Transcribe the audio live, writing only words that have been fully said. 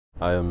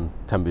I am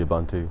Themba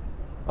Yabantu.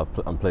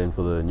 I'm playing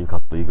for the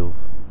Newcastle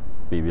Eagles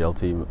BBL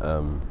team.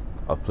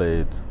 I've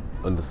played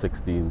under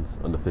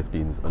 16s, under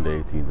 15s, under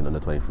 18s and under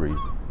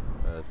 23s.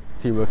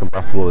 Teamwork in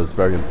basketball is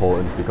very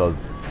important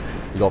because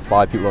you've got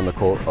 5 people on the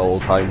court at all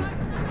times,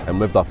 and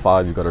with that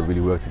 5 you've got to really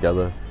work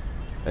together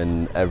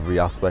in every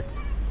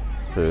aspect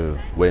to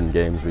win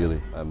games really.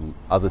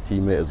 As a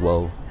teammate as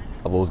well,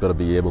 I've always got to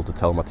be able to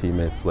tell my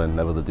teammates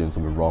whenever they're doing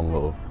something wrong,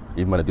 or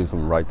even when they're doing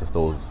something right, just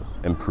always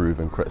improve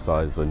and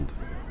criticise and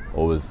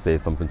always say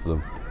something to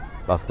them.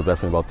 That's the best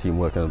thing about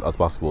teamwork as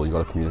basketball. You've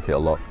got to communicate a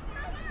lot,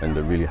 and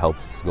it really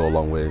helps to go a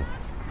long way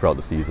throughout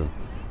the season.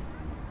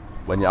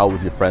 When you're out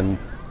with your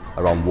friends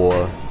around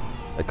water,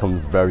 it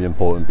becomes very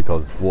important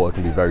because water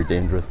can be very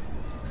dangerous,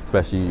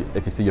 especially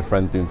if you see your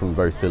friend doing something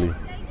very silly.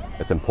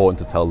 It's important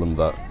to tell them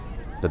that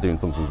they're doing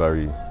something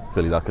very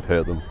silly that could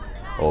hurt them,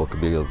 or it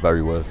could be a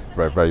very worse,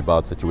 very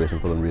bad situation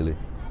for them really.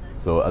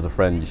 So as a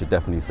friend, you should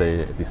definitely say,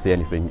 if you see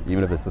anything,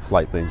 even if it's a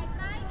slight thing,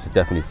 you should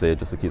definitely say it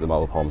just to keep them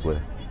out of harm's way.